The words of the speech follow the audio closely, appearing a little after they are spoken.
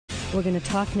We're going to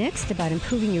talk next about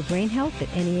improving your brain health at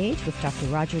any age with Dr.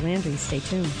 Roger Landry. Stay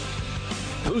tuned.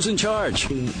 Who's in charge?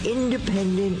 The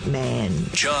independent man.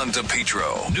 John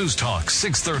DePietro. News Talk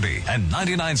 630 and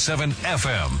 99.7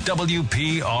 FM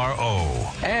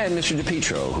WPRO. And Mr.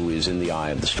 DePietro, who is in the eye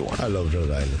of the storm. I love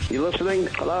Rhode Island. You listening?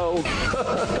 Hello?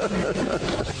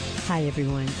 Hi,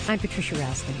 everyone. I'm Patricia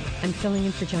Raskin. I'm filling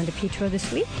in for John DePietro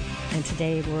this week, and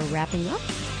today we're wrapping up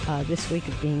this week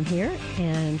of being here,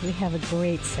 and we have a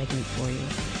great segment for you.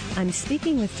 I'm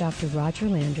speaking with Dr. Roger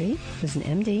Landry, who's an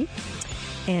MD,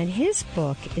 and his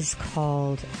book is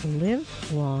called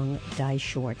Live Long, Die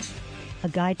Short, A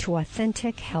Guide to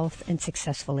Authentic Health and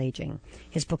Successful Aging.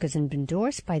 His book has been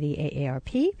endorsed by the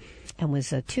AARP and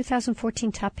was a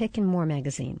 2014 top pick in More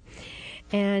magazine.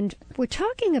 And we're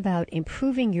talking about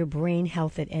improving your brain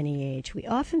health at any age. We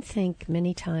often think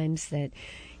many times that,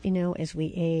 as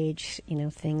we age,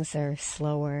 things are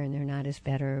slower and they're not as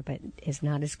better, but is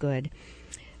not as good.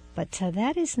 But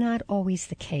that is not always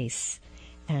the case.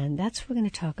 And that's what we're going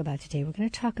to talk about today. We're going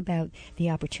to talk about the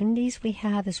opportunities we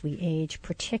have as we age,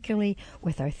 particularly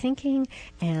with our thinking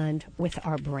and with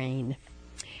our brain.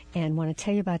 And I want to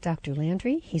tell you about Dr.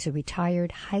 Landry. He's a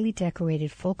retired, highly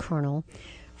decorated full colonel,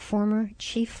 former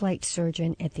chief flight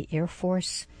surgeon at the Air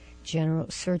Force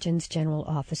Surgeon's General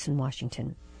Office in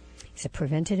Washington. He's a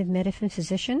preventative medicine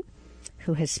physician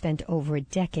who has spent over a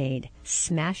decade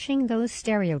smashing those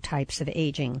stereotypes of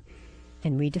aging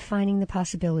and redefining the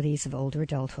possibilities of older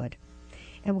adulthood.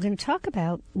 And we're going to talk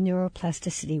about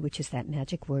neuroplasticity, which is that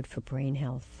magic word for brain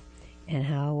health, and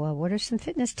what are some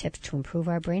fitness tips to improve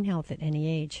our brain health at any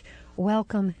age.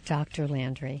 Welcome, Dr.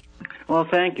 Landry. Well,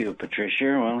 thank you,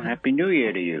 Patricia. Well, Happy New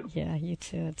Year to you. Yeah, you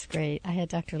too. It's great. I had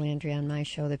Dr. Landry on my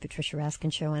show, the Patricia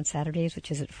Raskin Show, on Saturdays,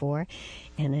 which is at 4,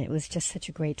 and it was just such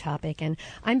a great topic. And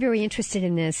I'm very interested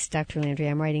in this, Dr. Landry.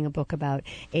 I'm writing a book about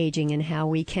aging and how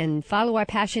we can follow our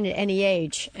passion at any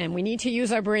age, and we need to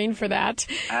use our brain for that.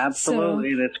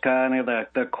 Absolutely. That's kind of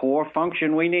the core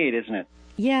function we need, isn't it?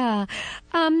 Yeah.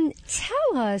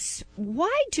 Tell us,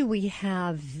 why do we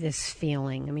have this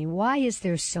feeling? I mean, why is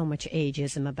there so much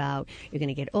ageism about you're going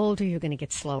to get older, you're going to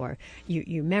get slower,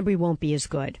 your memory won't be as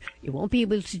good, you won't be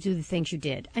able to do the things you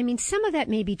did? I mean, some of that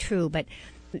may be true, but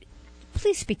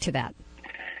please speak to that.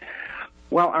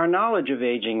 Well, our knowledge of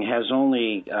aging has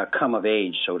only come of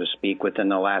age, so to speak, within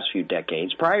the last few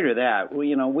decades. Prior to that,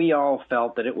 we all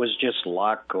felt that it was just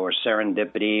luck or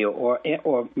serendipity, or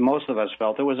most of us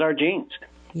felt it was our genes.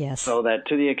 Yes. So that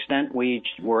to the extent we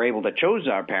were able to choose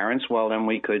our parents, well, then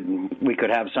we could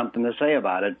have something to say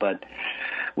about it. But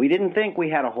we didn't think we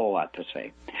had a whole lot to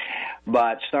say.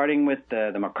 But starting with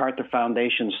the MacArthur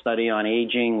Foundation study on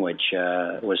aging, which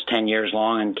was 10 years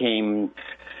long and came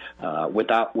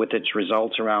with its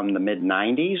results around the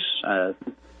mid-'90s,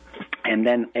 and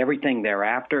then everything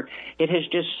thereafter, it has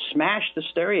just smashed the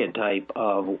stereotype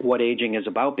of what aging is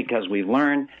about, because we've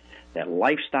learned that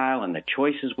lifestyle and the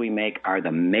choices we make are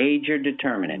the major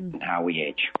determinant in how we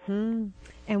age. And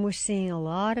we're seeing a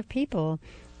lot of people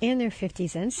in their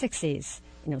 50s and 60s,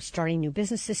 starting new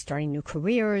businesses, starting new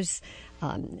careers,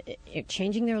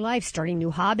 changing their life, starting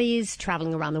new hobbies,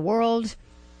 traveling around the world.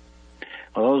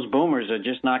 Well, those boomers are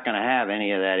just not going to have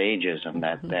any of that ageism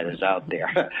that is out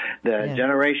there. The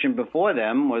generation before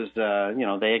them was,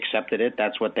 they accepted it.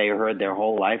 That's what they heard their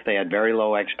whole life. They had very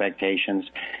low expectations.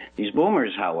 These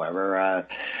boomers, however,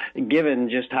 given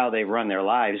just how they run their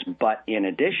lives, but in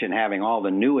addition, having all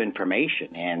the new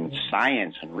information and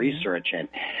science and research, and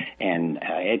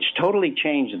it's totally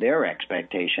changed their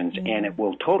expectations, and it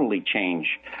will totally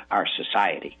change our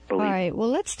society. All right, well,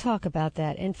 let's talk about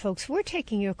that. And, folks, we're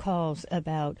taking your calls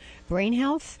about brain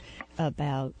health,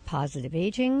 about positive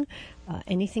aging,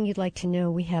 anything you'd like to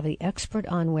know. We have the expert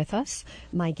on with us.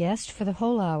 My guest for the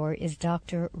whole hour is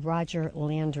Dr. Roger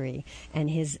Landry, and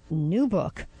his new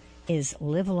book is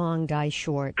Live Long, Die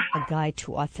Short, A Guide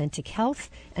to Authentic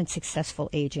Health and Successful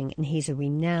Aging, and he's a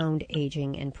renowned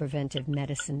aging and preventive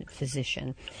medicine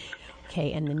physician.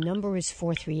 Okay, and the number is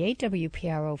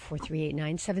 438-WPRO,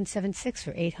 438-9776,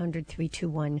 or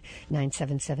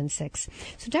 800-321-9776.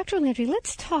 So, Dr. Landry,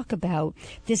 let's talk about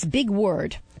this big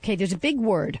word. Okay, there's a big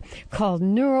word called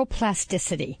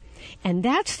neuroplasticity, and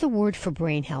that's the word for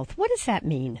brain health. What does that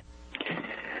mean?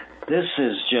 This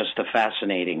is just a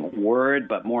fascinating word,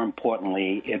 but more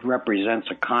importantly, it represents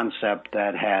a concept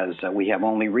that we have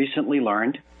only recently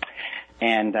learned.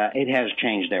 And it has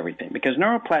changed everything, because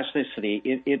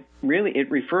neuroplasticity, it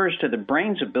refers to the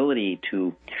brain's ability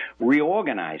to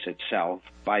reorganize itself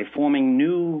by forming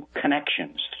new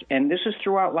connections. And this is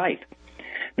throughout life.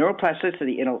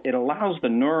 Neuroplasticity, it allows the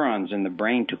neurons in the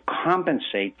brain to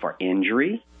compensate for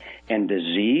injury and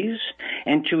disease,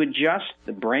 and to adjust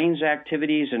the brain's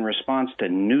activities in response to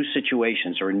new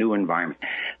situations or new environment.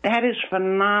 That is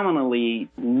phenomenally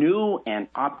new and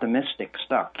optimistic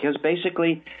stuff, because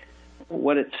basically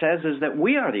what it says is that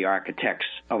we are the architects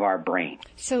of our brain.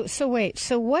 So wait.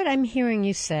 So what I'm hearing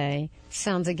you say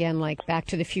sounds again like Back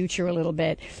to the Future a little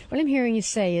bit. What I'm hearing you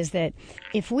say is that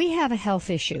if we have a health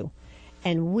issue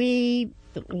and we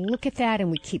look at that and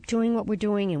we keep doing what we're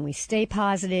doing and we stay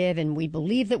positive and we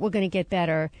believe that we're going to get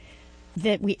better,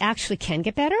 that we actually can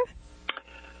get better?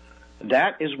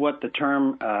 That is what the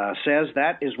term says.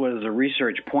 That is what the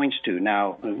research points to.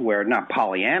 Now, we're not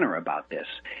Pollyanna about this.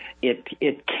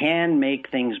 It can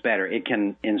make things better. It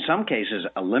can, in some cases,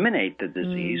 eliminate the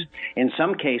disease. In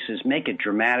some cases, make it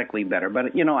dramatically better.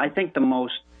 But, I think the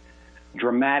most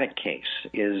dramatic case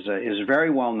is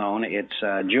very well known. It's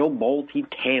Jill Bolte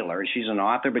Taylor. She's an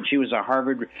author, but she was a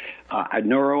Harvard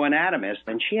neuroanatomist,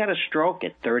 and she had a stroke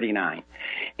at 39.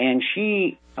 And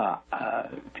she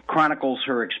chronicles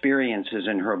her experiences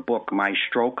in her book, My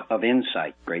Stroke of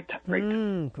Insight. Great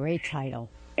title.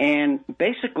 And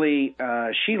basically,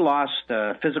 she lost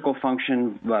physical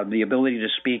function, the ability to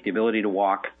speak, the ability to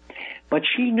walk. But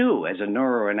she knew, as a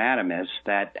neuroanatomist,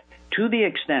 that to the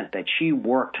extent that she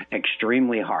worked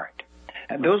extremely hard,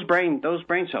 those brain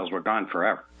cells were gone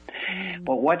forever.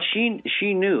 But what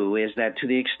she knew is that to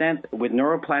the extent with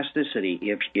neuroplasticity,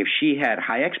 if she had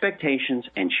high expectations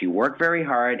and she worked very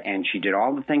hard and she did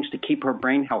all the things to keep her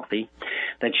brain healthy,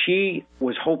 that she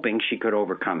was hoping she could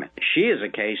overcome it. She is a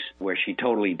case where she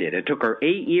totally did. It took her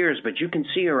 8 years, but you can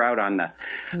see her out on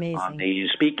the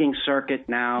speaking circuit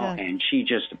now, and she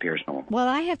just appears normal. Well,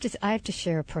 I have to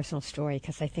share a personal story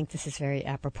because I think this is very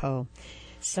apropos.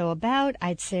 So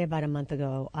I'd say about a month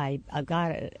ago, I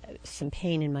got some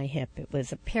pain in my hip. It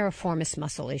was a piriformis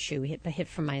muscle issue, hit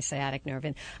from my sciatic nerve,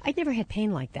 and I'd never had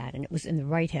pain like that, and it was in the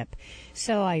right hip.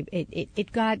 So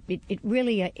it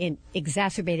really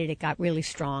exacerbated. It got really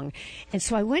strong, and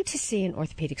so I went to see an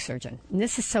orthopedic surgeon. And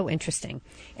this is so interesting.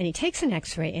 And he takes an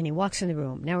X-ray and he walks in the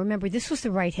room. Now remember, this was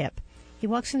the right hip. He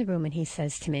walks in the room and he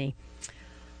says to me,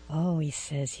 "Oh," he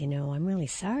says, "I'm really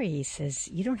sorry." He says,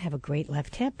 "You don't have a great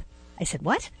left hip." I said,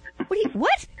 "What?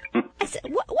 What?" I said,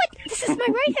 what? This is my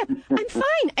right hip. I'm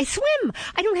fine. I swim.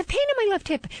 I don't have pain in my left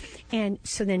hip. And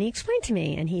so then he explained to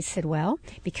me, and he said, well,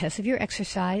 because of your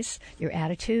exercise, your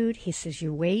attitude, he says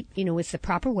your weight, it's the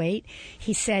proper weight.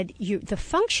 He said the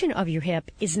function of your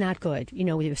hip is not good.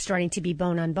 You're starting to be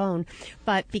bone on bone.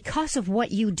 But because of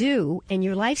what you do and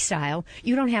your lifestyle,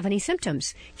 you don't have any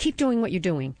symptoms. Keep doing what you're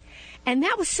doing. And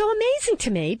that was so amazing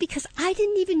to me because I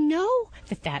didn't even know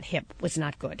that hip was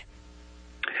not good.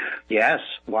 Yes.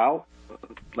 Well,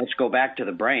 let's go back to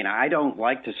the brain. I don't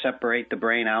like to separate the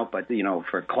brain out, but,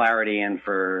 for clarity and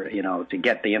for, to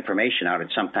get the information out,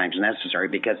 it's sometimes necessary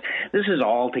because this is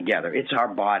all together. It's our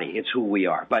body. It's who we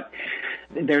are. But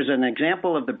there's an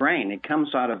example of the brain. It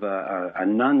comes out of a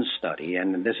nun study,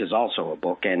 and this is also a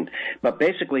book. But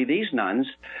basically, these nuns,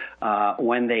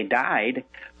 when they died,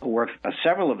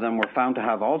 several of them were found to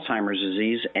have Alzheimer's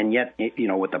disease, and yet,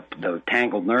 with the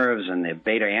tangled nerves and the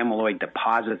beta amyloid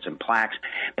deposits and plaques,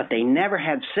 but they never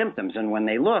had symptoms. And when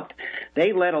they looked,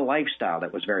 they led a lifestyle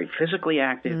that was very physically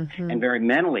active and very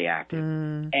mentally active.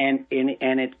 And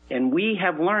we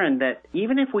have learned that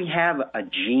even if we have a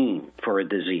gene for a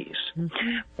disease,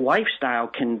 lifestyle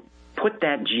can put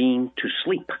that gene to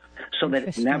sleep so that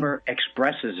it never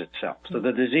expresses itself. So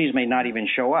the disease may not even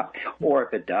show up. Or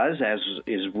if it does, as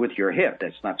is with your hip,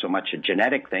 that's not so much a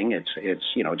genetic thing, it's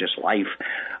just life.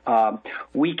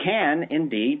 We can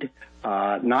indeed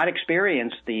not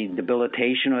experience the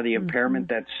debilitation or the impairment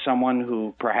that someone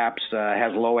who perhaps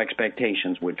has low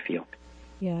expectations would feel.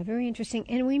 Yeah, very interesting.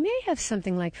 And we may have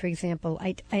something like, for example,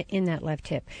 I in that left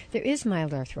hip, there is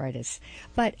mild arthritis.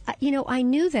 But, I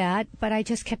knew that, but I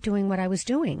just kept doing what I was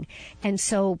doing. And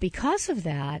so because of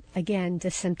that, again,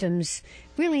 the symptoms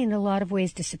really in a lot of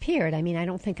ways disappeared. I mean, I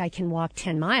don't think I can walk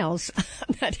 10 miles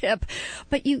on that hip.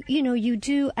 But, you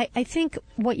do. I think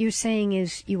what you're saying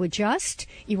is you adjust,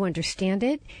 you understand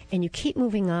it, and you keep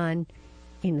moving on,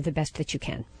 the best that you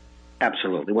can.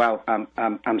 Absolutely. Well,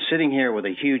 I'm sitting here with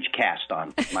a huge cast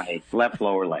on my left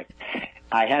lower leg.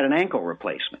 I had an ankle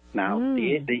replacement. Now,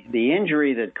 the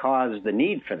injury that caused the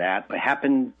need for that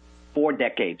happened 4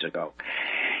 decades ago.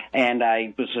 And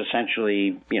I was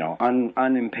essentially,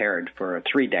 unimpaired for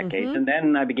 3 decades. And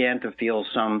then I began to feel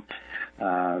some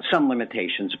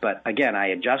limitations. But again, I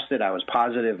adjusted. I was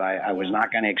positive. I was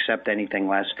not going to accept anything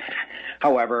less.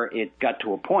 However, it got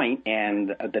to a point, and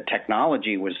the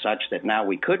technology was such that now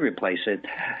we could replace it,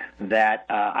 that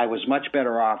I was much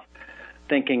better off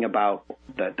thinking about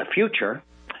the future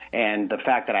and the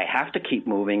fact that I have to keep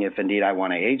moving if indeed I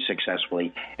want to age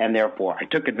successfully, and therefore I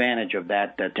took advantage of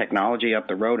that technology up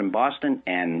the road in Boston,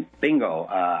 and bingo,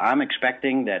 I'm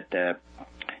expecting that.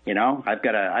 I've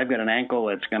got an ankle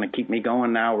that's going to keep me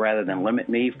going now rather than limit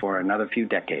me for another few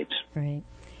decades. Right.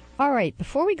 All right.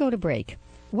 Before we go to break,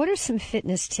 what are some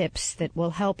fitness tips that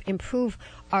will help improve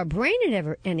our brain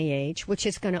at any age, which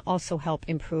is going to also help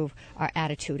improve our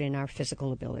attitude and our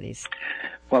physical abilities?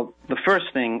 Well, the first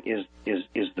thing is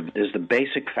the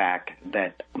basic fact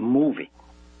that moving,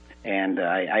 and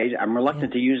I'm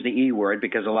reluctant to use the E word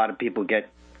because a lot of people get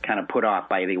kind of put off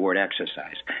by the word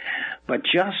exercise, but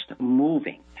just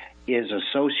moving is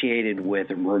associated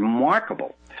with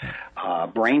remarkable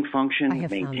brain function,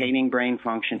 maintaining brain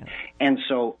function, and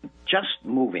so just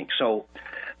moving. So,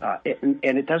 and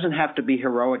it doesn't have to be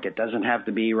heroic. It doesn't have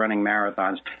to be running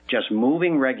marathons. Just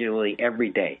moving regularly every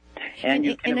day.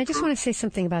 And I just want to say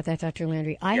something about that, Dr.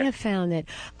 Landry. I have found that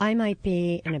I might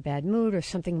be in a bad mood or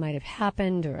something might have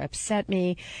happened or upset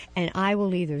me, and I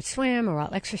will either swim or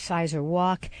I'll exercise or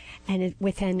walk, and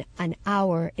within an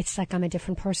hour, it's like I'm a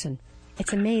different person.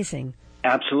 It's amazing.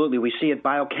 Absolutely. We see it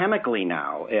biochemically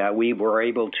now. We were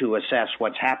able to assess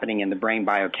what's happening in the brain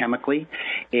biochemically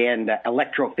and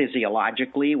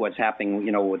electrophysiologically, what's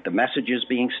happening, with the messages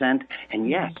being sent. And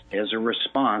yes, there's a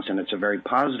response, and it's a very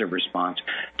positive response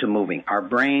to moving. Our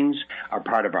brains are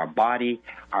part of our body.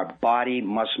 Our body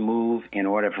must move in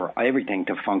order for everything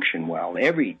to function well.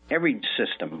 Every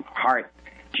system, heart,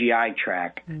 GI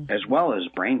tract, as well as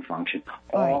brain function,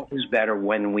 all is better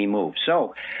when we move.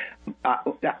 So,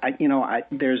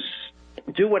 there's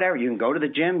do whatever. You can go to the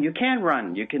gym. You can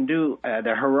run. You can do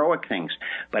the heroic things.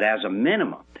 But as a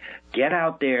minimum, get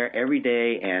out there every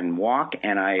day and walk.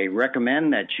 And I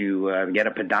recommend that you get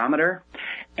a pedometer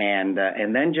and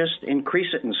then just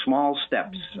increase it in small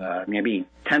steps, maybe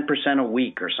 10% a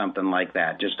week or something like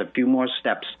that, just a few more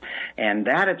steps. And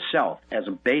that itself, as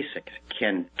a basic,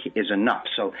 is enough.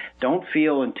 So don't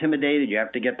feel intimidated. You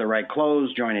have to get the right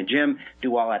clothes, join a gym,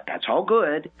 do all that. That's all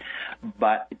good.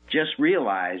 But just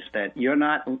realize that you're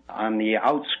not on the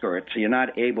outskirts. You're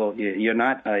not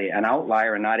an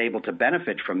outlier and not able to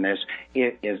benefit from this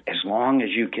as long as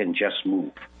you can just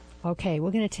move. Okay, we're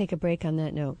going to take a break on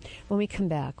that note. When we come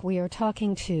back, we are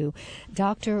talking to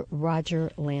Dr.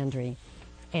 Roger Landry,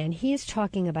 and he is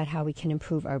talking about how we can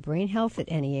improve our brain health at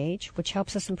any age, which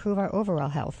helps us improve our overall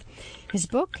health. His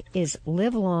book is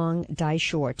Live Long, Die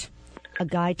Short, A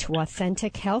Guide to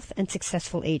Authentic Health and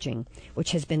Successful Aging,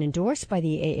 which has been endorsed by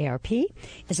the AARP,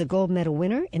 is a gold medal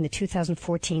winner in the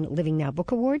 2014 Living Now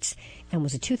Book Awards, and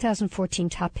was a 2014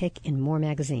 top pick in More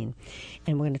magazine.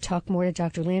 And we're going to talk more to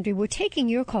Dr. Landry. We're taking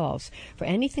your calls for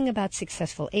anything about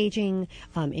successful aging,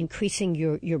 increasing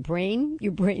your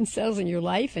brain cells in your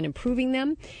life and improving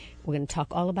them. We're going to talk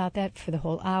all about that for the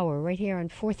whole hour right here on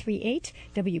 438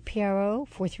 WPRO,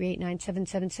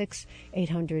 438-9776,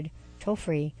 800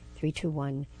 toll-free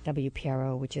 321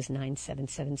 WPRO, which is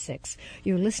 9776.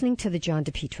 You're listening to The John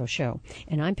DePietro Show,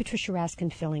 and I'm Patricia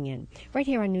Raskin filling in. Right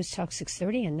here on News Talk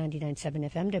 630 and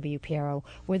 99.7 FM WPRO,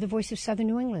 we're the voice of Southern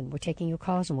New England. We're taking your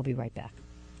calls, and we'll be right back.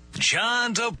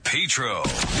 John DePietro.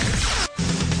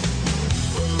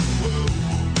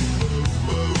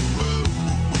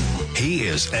 He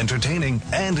is entertaining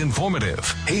and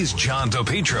informative. He's John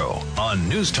DePietro on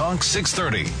News Talk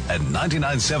 630 and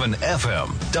 99.7 FM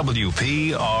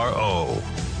WPRO.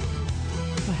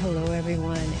 Well, hello,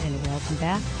 everyone, and welcome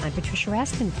back. I'm Patricia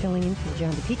Raskin, filling in for the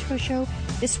John DePietro Show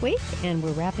this week, and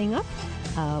we're wrapping up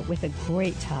with a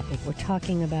great topic. We're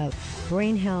talking about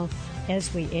brain health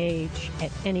as we age,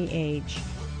 at any age,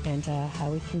 and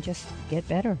how we can just get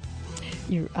better.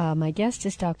 My guest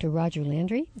is Dr. Roger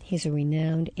Landry. He's a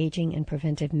renowned aging and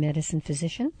preventive medicine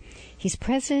physician. He's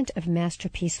president of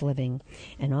Masterpiece Living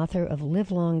and author of Live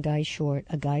Long, Die Short,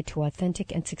 A Guide to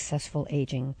Authentic and Successful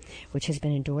Aging, which has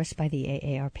been endorsed by the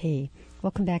AARP.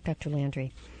 Welcome back, Dr.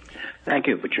 Landry. Thank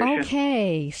you, Patricia.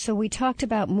 Okay, so we talked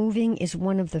about moving is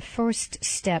one of the first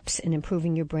steps in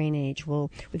improving your brain age.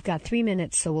 We've got 3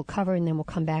 minutes, so we'll cover, and then we'll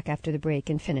come back after the break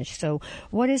and finish. So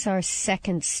what is our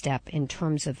second step in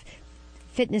terms of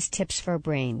fitness tips for our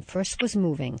brain? First was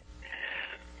moving.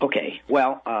 Okay,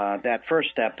 well, that first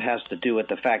step has to do with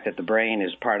the fact that the brain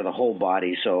is part of the whole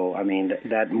body. So, I mean,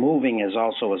 that moving is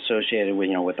also associated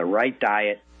with, with the right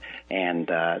diet, And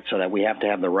so that we have to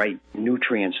have the right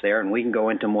nutrients there, and we can go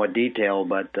into more detail,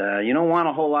 but you don't want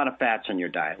a whole lot of fats in your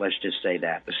diet. Let's just say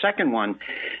that. The second one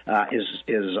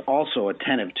is also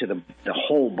attentive to the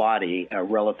whole body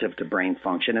relative to brain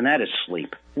function, and that is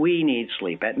sleep. We need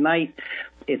sleep. At night,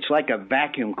 it's like a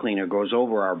vacuum cleaner goes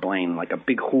over our brain, like a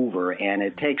big Hoover, and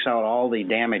it takes out all the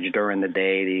damage during the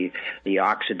day, the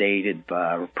oxidated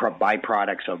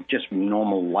byproducts of just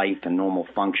normal life and normal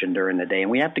function during the day.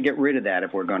 And we have to get rid of that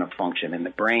if we're going to function. And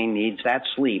the brain needs that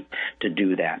sleep to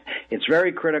do that. It's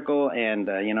very critical, and,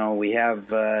 we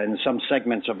have in some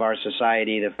segments of our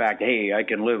society the fact, hey, I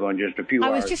can live on just a few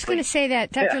hours. I was just going to say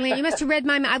that, Dr. Lane. You must have read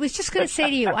my mind. I was just going to say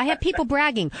to you, I have people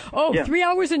bragging, 3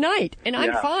 hours a night, and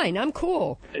I'm fine. I'm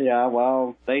cool. Yeah,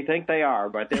 well, they think they are,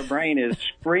 but their brain is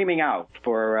screaming out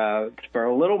for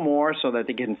a little more so that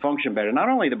they can function better. Not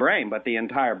only the brain, but the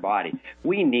entire body.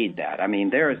 We need that. I mean,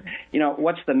 there's,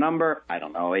 what's the number? I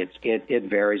don't know. It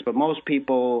varies, but most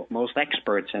people, most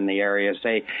experts in the area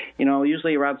say,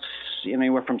 usually around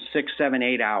anywhere from 6, 7,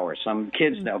 8 hours. Some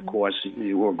kids, of course,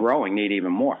 who are growing need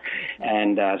even more.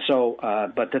 And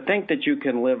but to think that you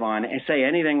can live on, say,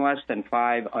 anything less than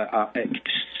 5,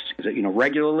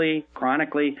 regularly,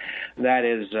 chronically, that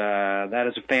is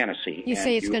a fantasy. You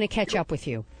say it's going to catch up with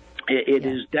you. It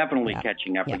is definitely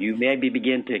catching up with you. You maybe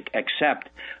begin to accept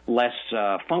less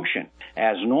function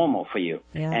as normal for you,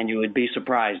 and you would be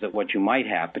surprised at what you might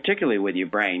have, particularly with your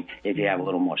brain, if you have a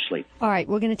little more sleep. All right,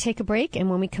 we're going to take a break, and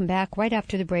when we come back, right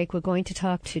after the break, we're going to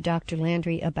talk to Dr.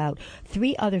 Landry about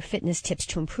 3 other fitness tips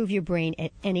to improve your brain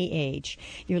at any age.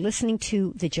 You're listening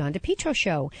to The John DePietro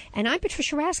Show, and I'm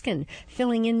Patricia Raskin,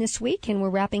 filling in this week, and we're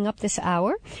wrapping up this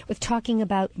hour with talking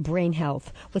about brain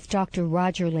health with Dr.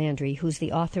 Roger Landry, who's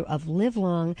the author of Live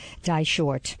Long, Die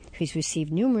Short. He's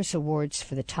received numerous awards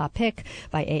for the top pick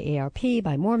by AARP,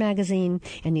 by More Magazine,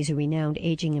 and he's a renowned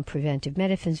aging and preventive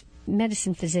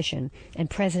medicine physician and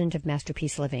president of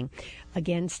Masterpiece Living.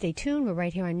 Again, stay tuned. We're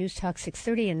right here on News Talk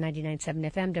 630 and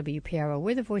 99.7 FM WPRO.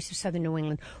 We're the voice of Southern New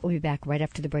England. We'll be back right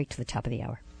after the break to the top of the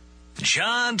hour.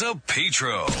 John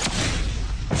DePietro.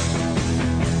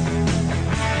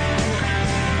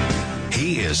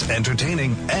 He is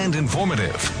entertaining and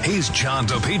informative. He's John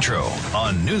DePietro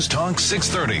on News Talk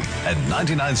 630 and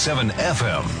 99.7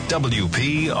 FM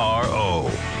WPRO.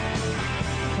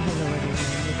 Hello, everyone.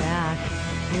 We're back.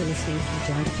 You're listening to the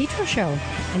John DePietro Show,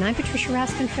 and I'm Patricia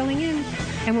Raskin filling in.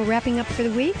 And we're wrapping up for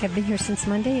the week. I've been here since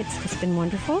Monday. It's just been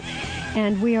wonderful.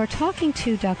 And we are talking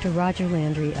to Dr. Roger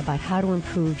Landry about how to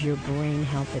improve your brain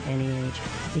health at any age.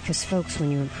 Because, folks,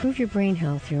 when you improve your brain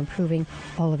health, you're improving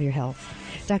all of your health.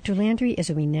 Dr. Landry is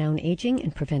a renowned aging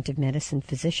and preventive medicine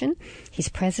physician. He's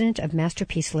president of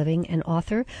Masterpiece Living and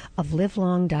author of Live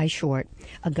Long, Die Short,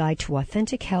 a guide to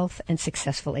authentic health and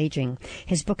successful aging.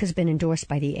 His book has been endorsed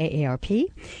by the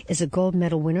AARP, is a gold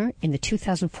medal winner in the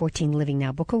 2014 Living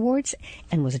Now Book Awards,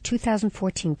 and was a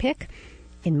 2014 pick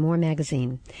in More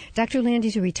Magazine. Dr. Landry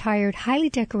is a retired, highly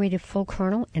decorated full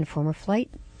colonel and former flight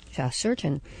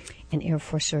surgeon and Air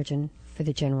Force surgeon for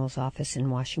the General's Office in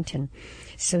Washington.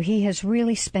 So he has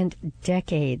really spent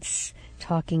decades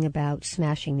talking about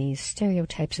smashing these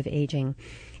stereotypes of aging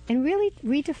and really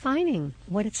redefining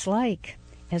what it's like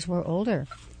as we're older.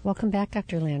 Welcome back,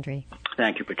 Dr. Landry.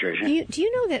 Thank you, Patricia. Do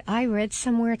you know that I read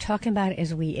somewhere talking about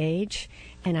as we age,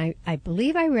 and I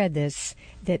believe I read this,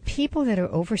 that people that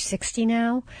are over 60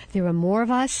 now, there are more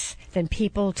of us than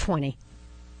people 20.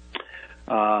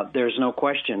 There's no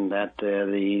question that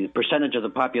the percentage of the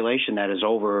population that is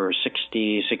over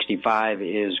 60, 65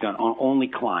 is going to only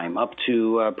climb up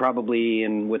to probably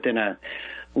within a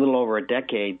little over a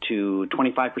decade to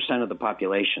 25% of the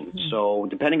population. Mm-hmm. So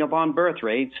depending upon birth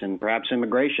rates and perhaps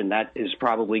immigration, that is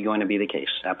probably going to be the case.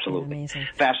 Absolutely. Amazing.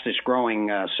 Fastest growing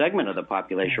segment of the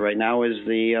population right now is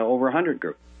the over 100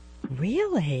 group.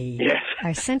 Really? Yes.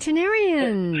 Our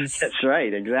centenarians. That's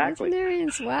right, exactly.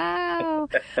 Centenarians, wow.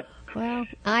 Well,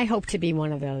 I hope to be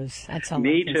one of those. That's all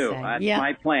Me I can too. say. That's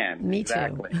my plan. Me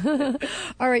exactly. too.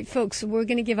 All right, folks, we're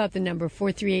going to give out the number,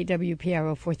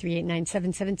 438-WPRO,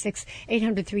 438-9776,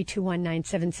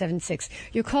 800-321-9776.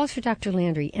 Your calls for Dr.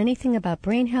 Landry, anything about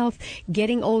brain health,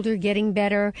 getting older, getting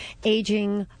better,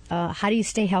 aging, how do you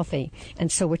stay healthy? And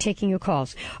so we're taking your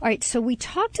calls. All right, so we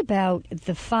talked about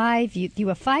the 5, you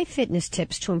have 5 fitness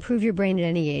tips to improve your brain at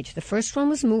any age. The first one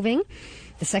was moving.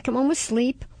 The second one was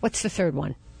sleep. What's the third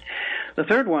one? The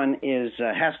third one is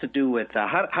has to do with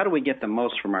how do we get the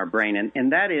most from our brain,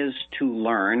 and that is to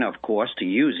learn, of course, to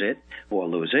use it or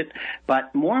lose it.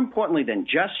 But more importantly than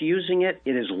just using it,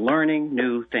 it is learning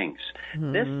new things.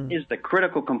 This is the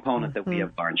critical component that we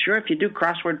have learned. Sure, if you do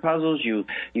crossword puzzles, you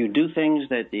do things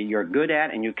that you're good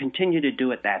at, and you continue to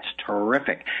do it, that's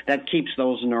terrific. That keeps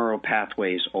those neural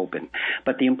pathways open.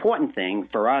 But the important thing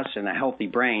for us in a healthy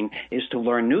brain is to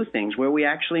learn new things where we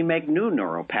actually make new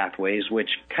neural pathways, which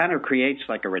kind of creates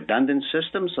like a redundant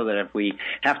system so that if we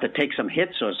have to take some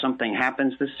hits or something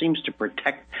happens, this seems to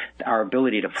protect our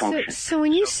ability to function. So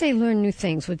when you say learn new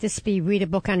things, would this be read a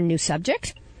book on a new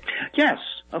subject? Yes,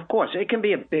 of course. It can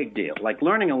be a big deal. Like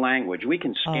learning a language, we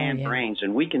can scan brains,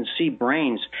 and we can see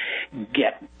brains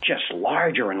get just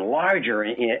larger and larger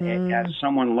as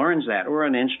someone learns that, or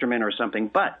an instrument or something.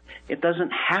 But it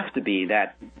doesn't have to be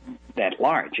that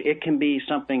large. It can be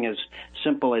something as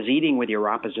simple as eating with your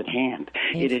opposite hand.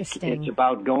 It's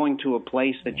about going to a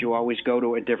place that you always go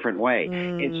to a different way.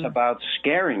 It's about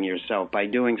scaring yourself by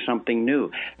doing something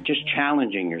new, just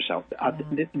challenging yourself.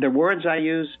 The words I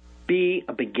use, be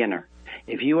a beginner.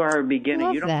 If you are a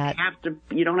beginner, you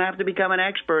don't have to become an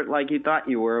expert like you thought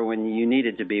you were when you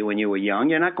needed to be when you were young.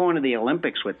 You're not going to the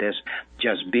Olympics with this.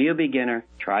 Just be a beginner.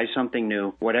 Try something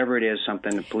new, whatever it is,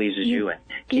 something that pleases you.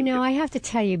 I have to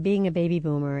tell you, being a baby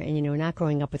boomer and not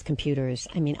growing up with computers,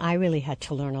 I mean, I really had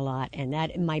to learn a lot, and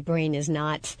that my brain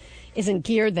isn't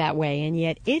geared that way, and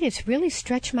yet it has really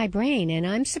stretched my brain, and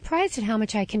I'm surprised at how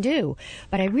much I can do.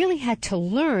 But I really had to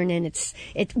learn, and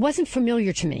it wasn't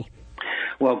familiar to me.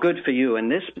 Well, good for you. And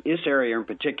this area in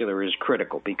particular is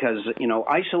critical because,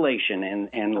 isolation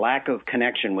and lack of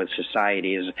connection with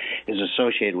society is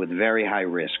associated with very high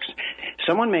risks.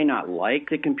 Someone may not like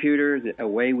the computer, the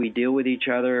way we deal with each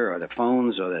other, or the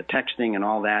phones, or the texting and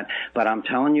all that. But I'm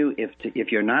telling you,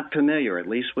 if you're not familiar, at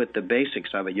least with the basics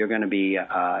of it, you're going to be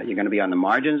on the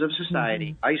margins of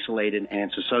society, isolated, and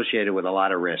it's associated with a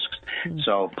lot of risks.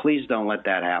 So please don't let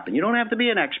that happen. You don't have to be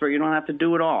an expert. You don't have to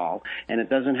do it all, and it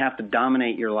doesn't have to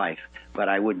dominate your life. But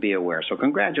I would be aware. So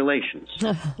congratulations.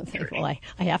 Well,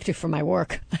 I have to for my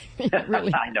work.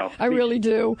 I know. I really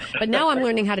do. But now I'm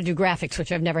learning how to do graphics, which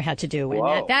I've never had to do.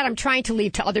 And that I'm trying to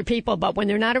leave to other people, but when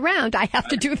they're not around, I have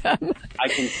to do them. I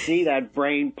can see that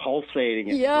brain pulsating.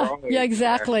 Yeah,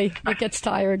 exactly. It gets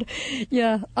tired.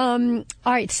 Yeah. All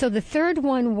right, so the third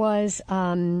one was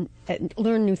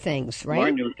learn new things, right?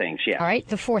 Learn new things, yeah. All right,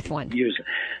 the fourth one. Use it.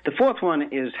 The fourth one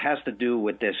has to do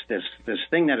with this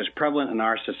thing that is prevalent in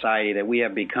our society that we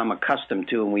have become accustomed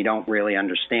to, and we don't really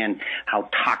understand how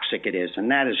toxic it is,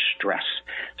 and that is stress.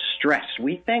 Stress.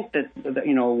 We think that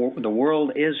the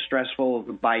world is stressful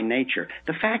by nature.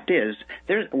 The fact is,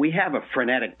 we have a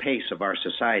frenetic pace of our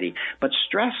society, but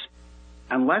stress,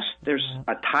 unless there's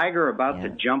a tiger about to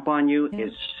jump on you,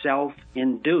 is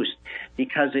self-induced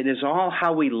because it is all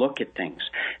how we look at things.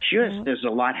 Sure, there's a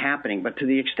lot happening, but to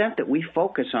the extent that we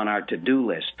focus on our to-do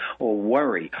list or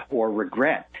worry or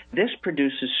regret, this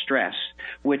produces stress,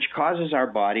 which causes our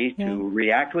body to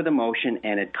react with emotion,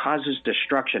 and it causes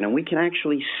destruction. And we can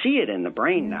actually see it in the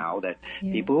brain now that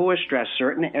people who are stressed,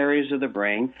 certain areas of the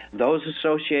brain, those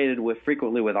associated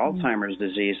frequently with Alzheimer's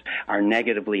disease, are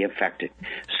negatively affected.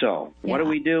 So what do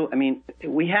we do? I mean,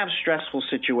 we have stressful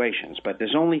situations, but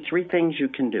there's only three things you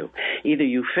can do. Either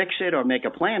you fix it or make a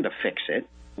plan to fix it,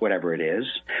 whatever it is,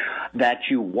 that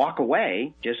you walk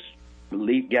away, just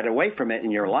get away from it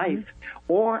in your life,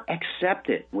 or accept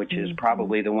it, which is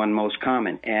probably the one most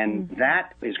common, and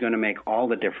that is going to make all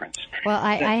the difference. Well,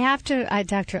 I have to,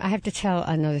 Doctor, I have to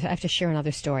share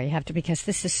another story. Because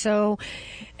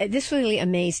this really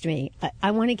amazed me.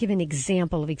 I want to give an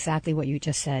example of exactly what you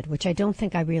just said, which I don't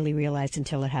think I really realized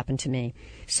until it happened to me.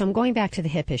 So I'm going back to the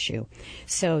hip issue.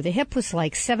 So the hip was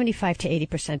like 75 to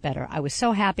 80% better. I was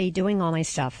so happy doing all my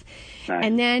stuff. Nice.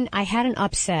 And then I had an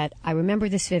upset. I remember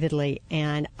this vividly,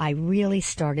 and I really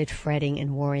started fretting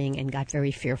and worrying and got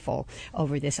very fearful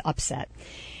over this upset.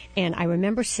 And I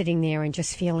remember sitting there and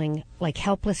just feeling like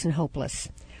helpless and hopeless.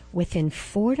 Within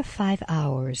 4 to 5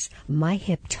 hours, my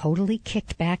hip totally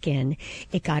kicked back in.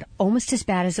 It got almost as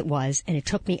bad as it was, and it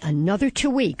took me another 2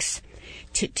 weeks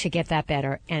to get that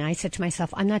better. And I said to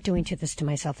myself, I'm not doing this to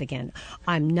myself again.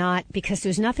 I'm not, because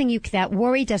there's nothing that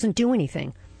worry doesn't do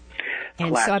anything.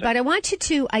 And so, but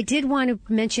I did want to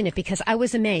mention it because I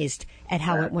was amazed at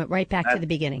how it went right back to the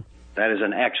beginning. That is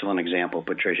an excellent example,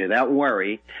 Patricia. That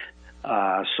worry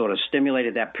sort of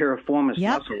stimulated that piriformis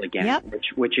muscle again,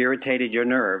 which irritated your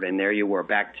nerve, and there you were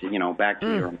back to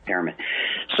your impairment.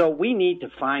 So we need to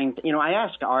find. I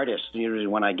ask artists usually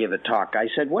when I give a talk. I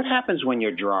said, "What happens when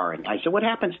you're drawing?" I said, "What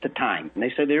happens to time?" And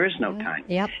they said, "There is no time."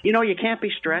 Yep. You can't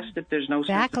be stressed if there's no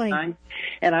sense of time.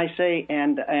 And I say,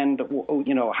 and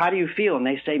how do you feel? And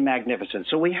they say, magnificent.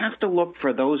 So we have to look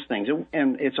for those things,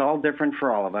 and it's all different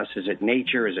for all of us. Is it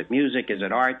nature? Is it music? Is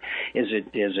it art? Is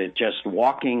it just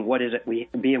walking? What is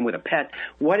it? Being with a pet?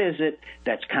 What is it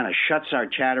that's kind of shuts our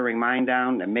chattering mind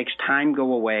down and makes time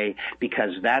go away?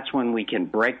 Because that's when we can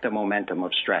break the momentum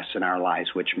of stress in our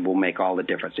lives, which will make all the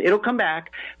difference. It'll come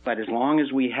back, but as long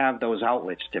as we have those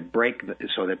outlets to break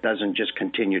so that it doesn't just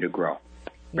continue to grow.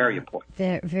 Very important.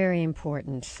 Very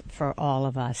important for all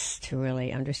of us to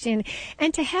really understand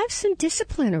and to have some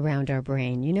discipline around our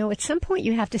brain. At some point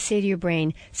you have to say to your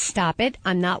brain, stop it,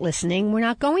 I'm not listening, we're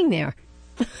not going there.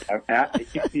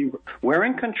 We're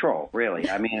in control, really.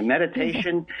 I mean,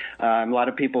 meditation, a lot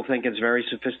of people think it's very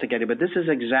sophisticated, but this is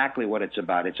exactly what it's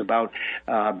about. It's about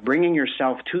bringing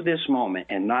yourself to this moment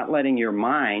and not letting your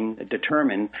mind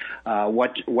determine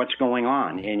what's going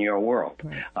on in your world.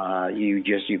 Right.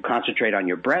 You concentrate on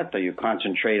your breath, or you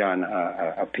concentrate on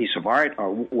a piece of art or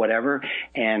whatever,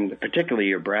 and particularly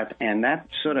your breath, and that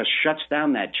sort of shuts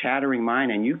down that chattering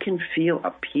mind, and you can feel a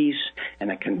peace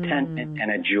and a contentment and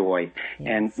a joy. Yes.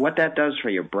 And what that does for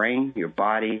your brain, your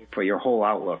body, for your whole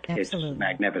outlook, it's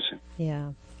magnificent.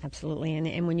 Yeah, absolutely.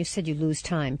 And when you said you lose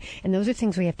time, and those are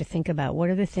things we have to think about. What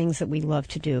are the things that we love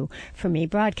to do? For me,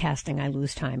 broadcasting, I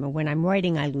lose time. Or when I'm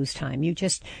writing, I lose time. You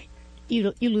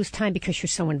lose time because you're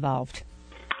so involved.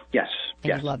 Yes. And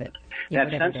yes. you love it.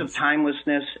 That sense of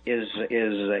timelessness is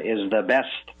the best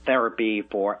therapy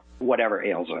for whatever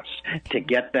ails us. Okay. To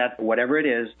get that, whatever it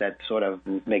is, that sort of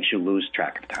makes you lose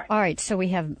track of time. All right, so we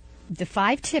have the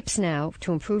 5 tips now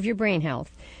to improve your brain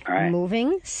health. All right.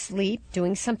 Moving, sleep,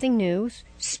 doing something new,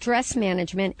 stress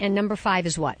management, and number 5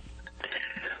 is what?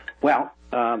 Well,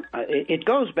 it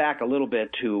goes back a little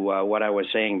bit to what I was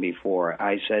saying before.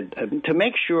 I said to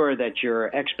make sure that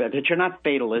you're not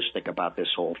fatalistic about this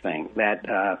whole thing. That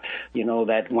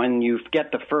that when you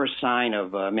get the first sign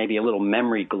of maybe a little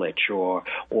memory glitch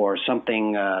or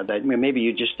something that maybe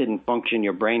you just didn't function,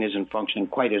 your brain isn't functioning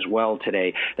quite as well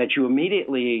today, that you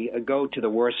immediately go to the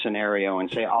worst scenario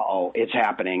and say, "Uh-oh, it's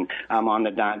happening. I'm on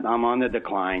the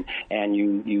decline," and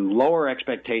you lower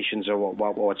expectations of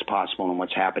what's possible and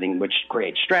what's happening, which creates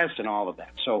stress and all of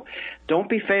that. So don't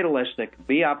be fatalistic,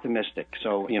 be optimistic.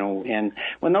 So, and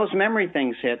when those memory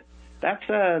things hit, that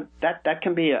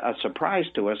can be a surprise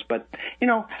to us. But,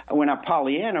 we're not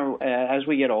Pollyanna. As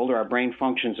we get older, our brain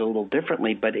functions a little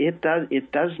differently. But it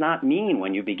does not mean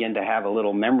when you begin to have a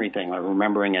little memory thing, like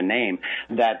remembering a name,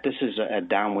 that this is a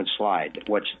downward slide.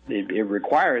 What it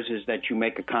requires is that you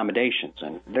make accommodations.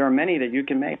 And there are many that you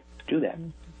can make to do that.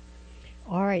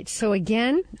 All right. So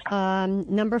again,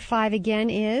 number 5 again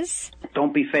is?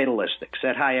 Don't be fatalistic.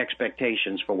 Set high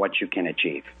expectations for what you can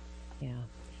achieve. Yeah.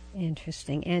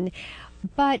 Interesting.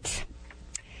 But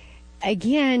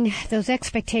again, those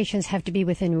expectations have to be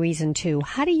within reason too.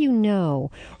 How do you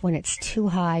know when it's too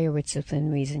high or it's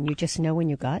within reason? You just know in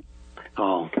your gut?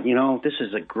 Oh, this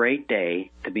is a great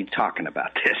day to be talking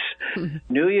about this.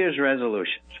 New Year's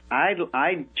resolutions.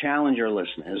 I challenge your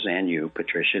listeners and you,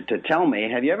 Patricia, to tell me,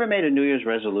 have you ever made a New Year's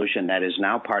resolution that is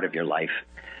now part of your life?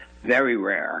 Very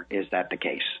rare is that the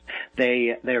case.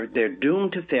 They're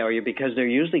doomed to failure because they're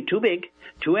usually too big,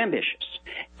 too ambitious.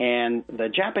 And the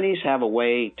Japanese have a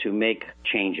way to make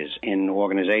changes in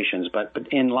organizations, but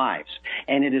in lives.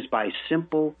 And it is by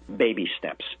simple baby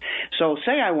steps. So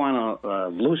say I want to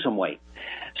lose some weight.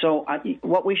 So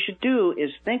what we should do is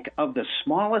think of the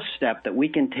smallest step that we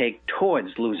can take towards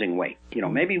losing weight.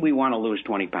 Maybe we want to lose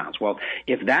 20 pounds. Well,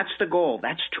 if that's the goal,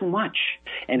 that's too much.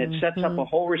 And it sets up a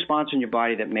whole response in your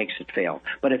body that makes it fail.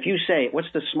 But if you say,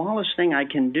 what's the smallest thing I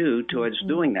can do towards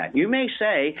doing that? You may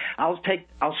say, I'll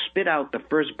spit out the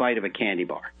first bite of a candy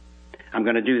bar. I'm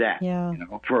going to do that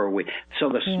for a week. So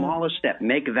the smallest step,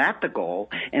 make that the goal,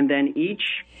 and then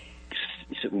each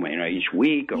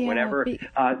week or whatever,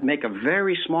 make a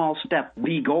very small step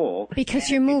the goal. Because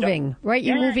you're moving, right?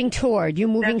 You're moving toward, you're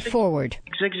moving forward.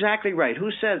 That's exactly right. Who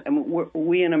says,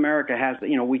 we in America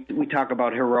we talk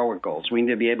about heroic goals. We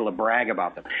need to be able to brag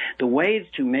about them. The way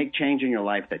to make change in your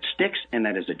life that sticks and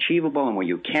that is achievable and where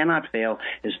you cannot fail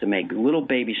is to make little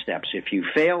baby steps. If you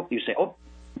fail, you say,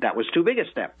 that was too big a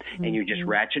step, and you just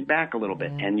ratchet back a little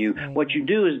bit. And what you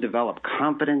do is develop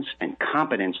confidence and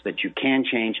competence that you can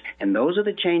change, and those are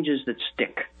the changes that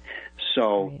stick.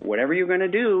 So whatever you're going to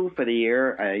do for the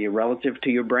year, you're relative to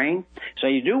your brain. So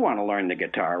you do want to learn the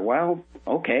guitar. Well,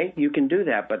 okay, you can do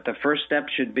that, but the first step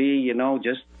should be,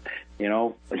 just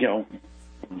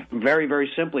very,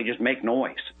 very simply, just make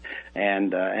noise,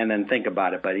 and then think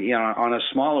about it. But on a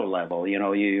smaller level, if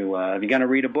you're going to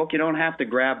read a book, you don't have to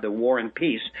grab the War and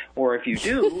Peace, or if you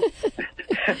do,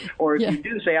 you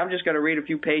do, say, I'm just going to read a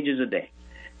few pages a day.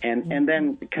 And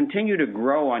then continue to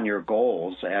grow on your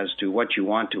goals as to what you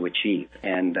want to achieve.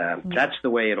 And that's the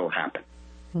way it'll happen.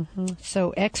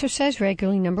 So exercise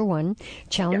regularly, number 1.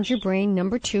 Challenge your brain,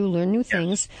 number 2. Learn new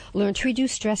things. Learn to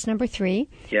reduce stress, number 3.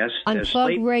 Yes.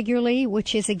 Unplug regularly,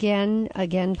 which is, again,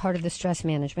 part of the stress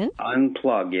management.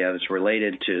 Unplug, it's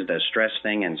related to the stress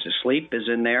thing, and so sleep is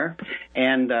in there.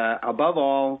 And above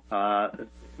all,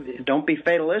 don't be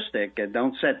fatalistic.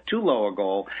 Don't set too low a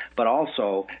goal, but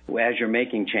also, as you're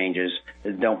making changes,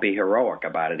 don't be heroic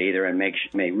about it either, and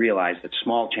may realize that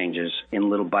small changes in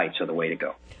little bites are the way to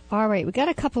go. All right, we've got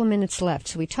a couple of minutes left.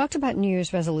 So we talked about New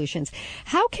Year's resolutions.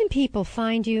 How can people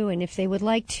find you, and if they would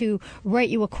like to write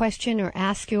you a question or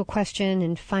ask you a question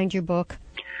and find your book?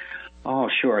 Oh,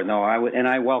 sure. No,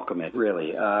 I welcome it,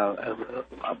 really. The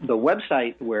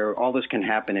website where all this can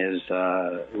happen is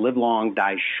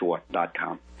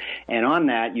livelongdieshort.com. And on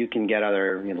that, you can get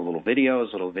other little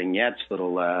videos, little vignettes,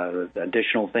 little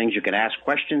additional things. You can ask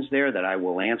questions there that I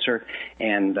will answer,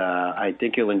 and I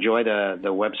think you'll enjoy the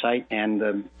website.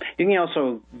 And you can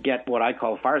also get what I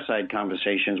call fireside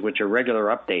conversations, which are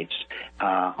regular updates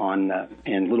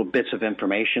and little bits of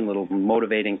information, little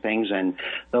motivating things, and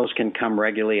those can come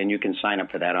regularly, and you can sign up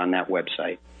for that on that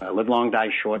website,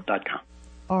 livelongdieshort.com.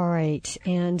 All right.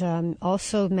 And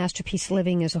also Masterpiece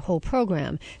Living is a whole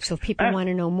program. So if people want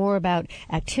to know more about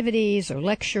activities or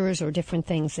lectures or different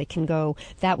things, they can go.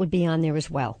 That would be on there as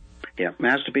well. Yeah,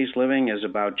 Masterpiece Living is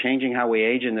about changing how we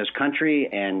age in this country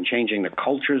and changing the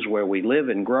cultures where we live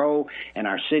and grow in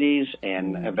our cities,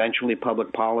 and eventually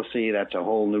public policy. That's a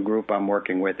whole new group I'm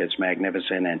working with. It's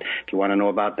magnificent. And if you want to know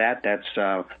about that, that's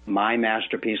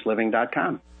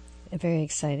mymasterpieceliving.com. Very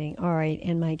exciting. All right.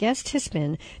 And my guest has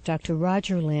been Dr.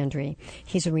 Roger Landry.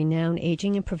 He's a renowned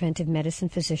aging and preventive medicine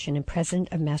physician and president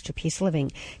of Masterpiece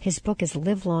Living. His book is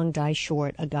Live Long, Die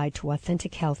Short, A Guide to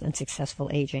Authentic Health and Successful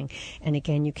Aging. And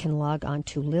again, you can log on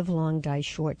to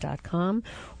livelongdieshort.com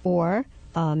or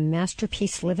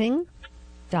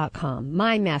masterpieceliving.com.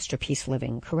 My Masterpiece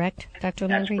Living, correct, Dr.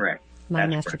 Landry? That's correct.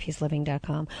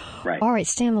 mymasterpieceliving.com. Right. All right,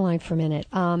 stay on the line for a minute.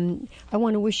 I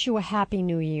want to wish you a happy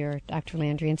new year, Dr.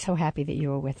 Landry, and so happy that you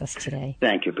were with us today.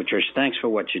 Thank you, Patricia. Thanks for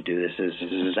what you do. This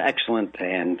is excellent,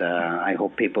 and I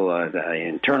hope people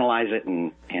internalize it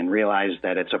and realize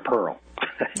that it's a pearl.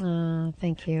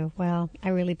 Thank you. Well, I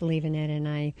really believe in it,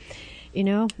 and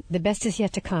the best is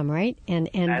yet to come, right? And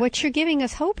what you're giving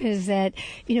us hope is that,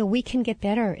 we can get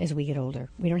better as we get older.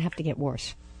 We don't have to get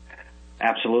worse.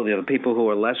 Absolutely. The people who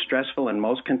are less stressful and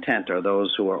most content are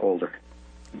those who are older.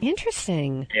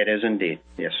 Interesting. It is indeed,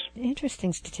 yes.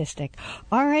 Interesting statistic.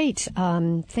 All right.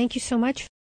 Thank you so much.